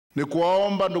Ni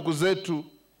kuwaomba ndugu zetu,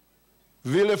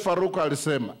 vile Faruka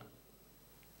alisema,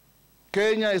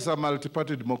 Kenya is a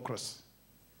multi-party democracy.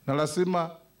 Na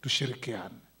lazima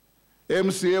tushirikiane.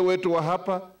 MCA wetu wa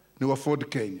hapa ni wa Ford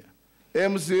Kenya.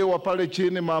 MCA wa pale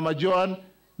chini Mama Joan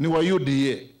ni wa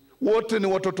UDA. Wote ni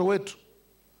watoto wetu.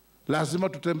 Lazima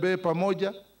tutembee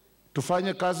pamoja,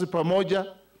 tufanye kazi pamoja,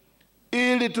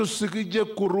 ili tusije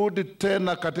kurudi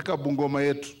tena katika Bungoma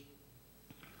yetu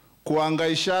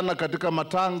kuangaishana katika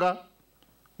matanga.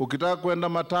 Ukitaka kwenda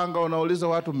matanga unauliza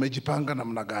watu mmejipanga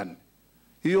namna gani.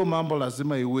 Hiyo mambo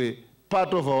lazima iwe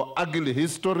part of our ugly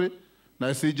history na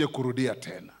isije kurudia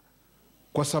tena,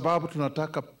 kwa sababu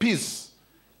tunataka peace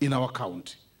in our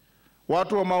county.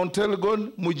 Watu wa Mount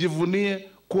Elgon, mujivunie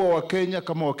kuwa Wakenya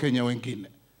kama Wakenya wengine.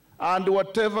 And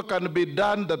whatever can be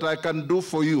done that I can do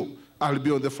for you, I'll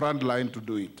be on the front line to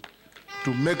do it.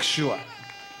 To make sure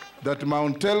that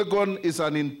Mount Elgon is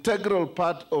an integral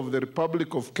part of the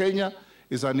Republic of Kenya,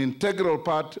 is an integral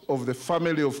part of the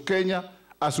family of Kenya,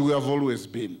 as we have always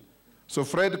been. So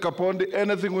Fred Kapondi,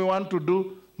 anything we want to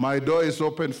do, my door is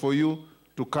open for you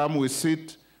to come. We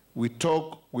sit, we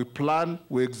talk, we plan,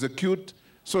 we execute,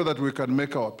 so that we can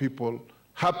make our people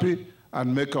happy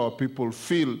and make our people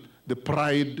feel the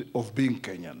pride of being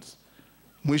Kenyans.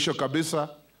 Mwisho kabisa,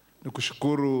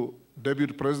 nikushukuru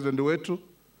Deputy President wetu.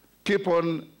 Keep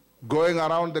on going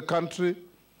around the country.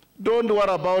 Don't worry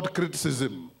about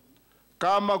criticism.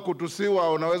 Kama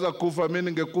kutusiwa unaweza kufa, mimi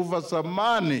ningekufa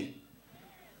zamani.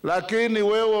 Lakini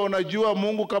wewe unajua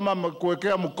Mungu kama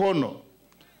amekuwekea mkono,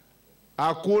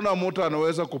 hakuna mtu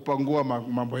anaweza kupangua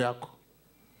mambo yako.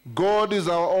 God is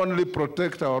our only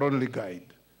protector, our only guide.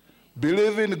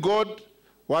 Believe in God,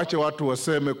 wache watu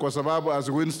waseme, kwa sababu as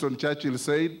Winston Churchill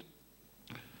said,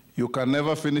 you can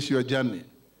never finish your journey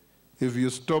if you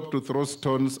stop to throw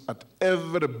stones at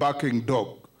every barking dog,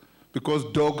 because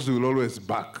dogs will always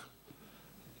bark.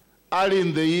 Early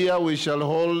in the year, we shall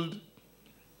hold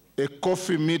a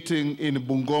coffee meeting in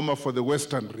Bungoma for the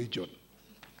Western region.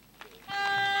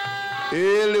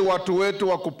 Ili watu wetu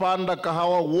wa kupanda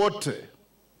kahawa wote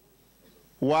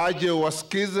waje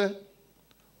wasikize,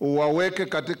 uwaweke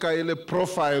katika ile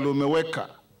profile umeweka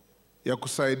ya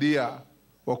kusaidia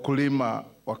wakulima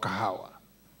wa kahawa.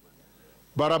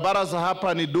 Barabara za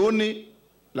hapa ni duni,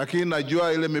 lakini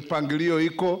najua ile mipangilio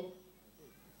iko.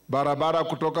 Barabara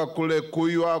kutoka kule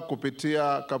Kuywa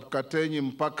kupitia Kapkatenyi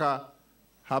mpaka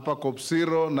hapa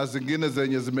Kopsiro na zingine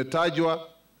zenye zimetajwa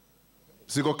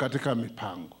ziko katika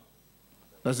mipango.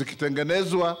 Na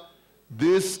zikitengenezwa,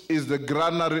 this is the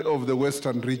granary of the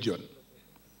Western region.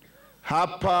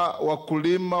 Hapa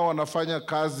wakulima wanafanya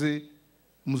kazi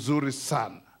mzuri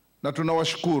sana, na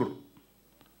tunawashukuru.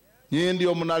 Nyinyi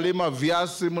ndio mnalima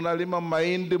viazi, mnalima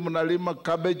mahindi, mnalima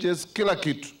cabbages, kila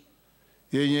kitu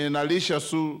yenye inalisha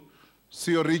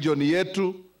sio region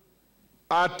yetu.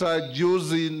 Hata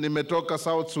juzi nimetoka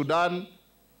South Sudan,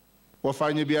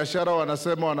 wafanyabiashara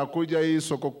wanasema wanakuja hii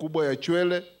soko kubwa ya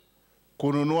Chwele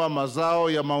kununua mazao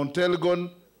ya Mount Elgon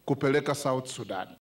kupeleka South Sudan.